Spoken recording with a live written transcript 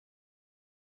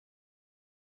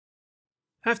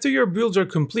After your builds are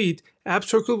complete,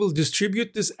 Appcircle will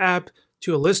distribute this app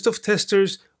to a list of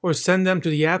testers or send them to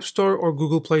the App Store or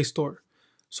Google Play Store.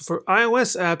 So for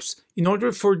iOS apps, in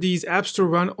order for these apps to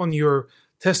run on your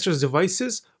testers'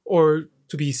 devices or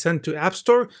to be sent to App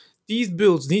Store, these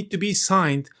builds need to be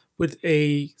signed with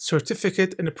a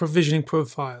certificate and a provisioning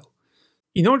profile.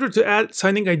 In order to add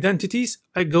signing identities,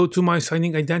 I go to my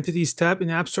Signing Identities tab in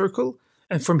Appcircle,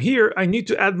 and from here I need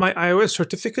to add my iOS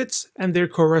certificates and their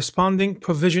corresponding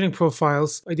provisioning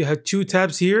profiles. I do have two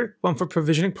tabs here, one for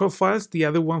provisioning profiles, the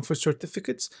other one for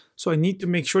certificates. So I need to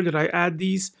make sure that I add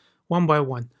these one by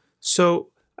one. So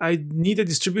I need a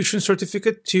distribution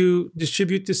certificate to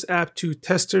distribute this app to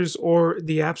testers or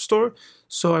the App Store.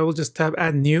 So I will just tab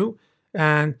Add New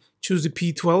and choose the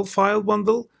P12 file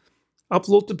bundle,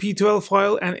 upload the P12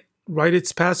 file and write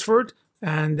its password,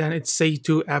 and then it's saved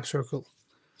to Appcircle.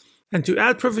 And to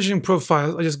add provisioning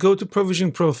profiles, I just go to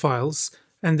Provisioning Profiles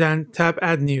and then tab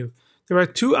Add New. There are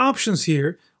two options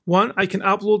here. One, I can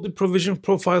upload the provisioning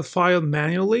profile file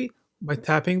manually by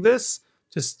tapping this.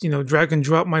 Just drag and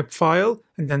drop my file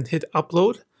and then hit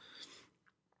upload.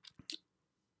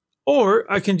 Or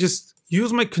I can just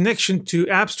use my connection to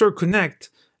App Store Connect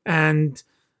and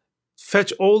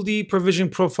fetch all the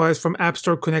provisioning profiles from App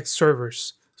Store Connect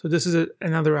servers. So this is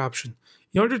another option.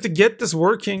 In order to get this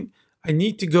working, I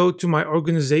need to go to my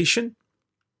organization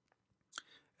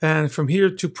and from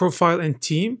here to Profile and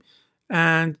Team.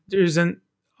 And there's an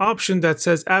option that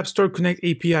says App Store Connect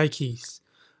API keys.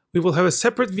 We will have a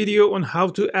separate video on how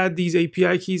to add these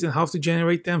API keys and how to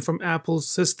generate them from Apple's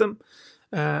system.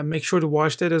 Make sure to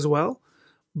watch that as well.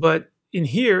 But in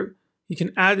here, you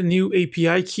can add a new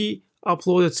API key,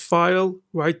 upload its file,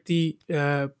 write the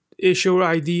issuer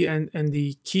ID and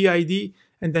the key ID,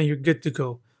 and then you're good to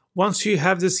go. Once you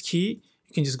have this key,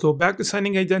 you can just go back to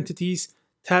Signing Identities,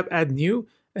 tap Add New,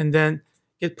 and then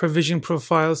get provision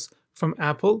profiles from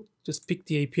Apple. Just pick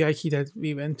the API key that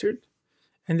we've entered.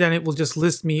 And then it will just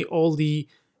list me all the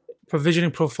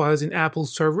provisioning profiles in Apple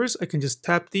servers. I can just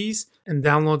tap these and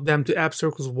download them to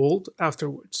Appcircle's Vault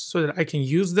afterwards so that I can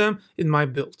use them in my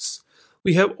builds.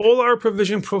 We have all our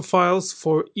provisioning profiles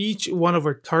for each one of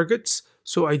our targets.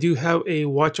 So I do have a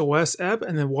watchOS app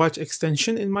and a watch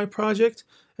extension in my project.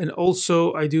 And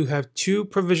also I do have two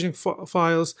provisioning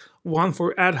files, one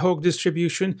for ad hoc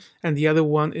distribution and the other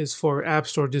one is for App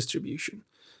Store distribution.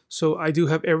 So I do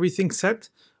have everything set,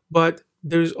 but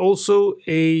there's also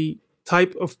a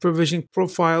type of provisioning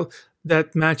profile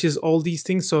that matches all these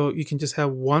things. So you can just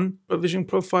have one provisioning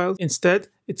profile. Instead,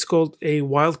 it's called a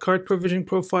Wildcard provisioning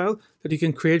profile that you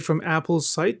can create from Apple's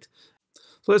site.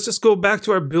 So let's just go back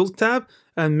to our build tab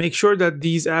and make sure that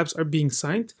these apps are being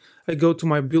signed. I go to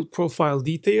my build profile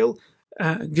detail,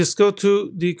 just go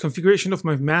to the configuration of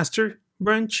my master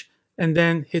branch and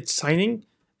then hit signing.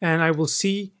 And I will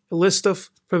see a list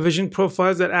of provisioning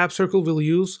profiles that Appcircle will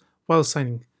use while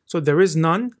signing. So there is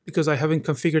none because I haven't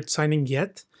configured signing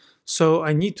yet. So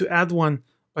I need to add one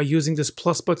by using this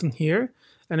plus button here.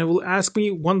 And it will ask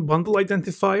me one bundle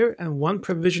identifier and one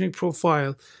provisioning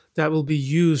profile that will be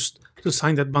used to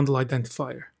sign that bundle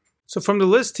identifier. So from the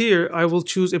list here, I will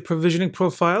choose a provisioning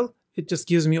profile. It just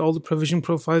gives me all the provision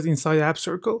profiles inside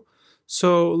Appcircle.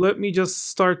 So let me just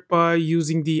start by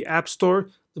using the App Store,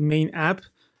 the main app,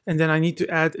 and then I need to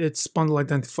add its bundle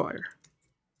identifier.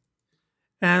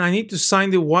 And I need to sign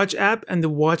the Watch app and the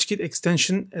WatchKit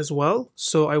extension as well.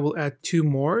 So I will add two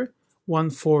more,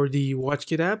 one for the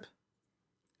WatchKit app,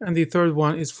 and the third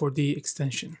one is for the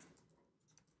extension.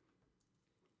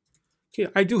 Okay,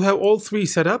 I do have all three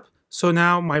set up. So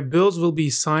now my builds will be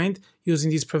signed using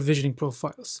these provisioning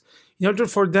profiles. In order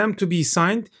for them to be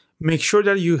signed, make sure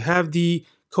that you have the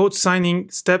code signing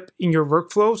step in your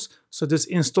workflows. So this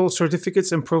install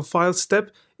certificates and profiles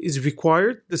step is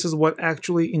required. This is what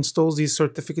actually installs these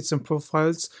certificates and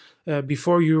profiles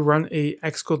before you run a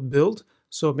Xcode build.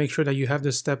 So make sure that you have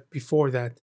this step before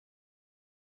that.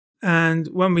 And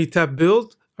when we tap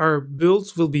build, our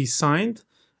builds will be signed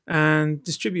and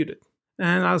distributed.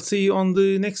 And I'll see you on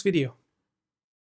the next video.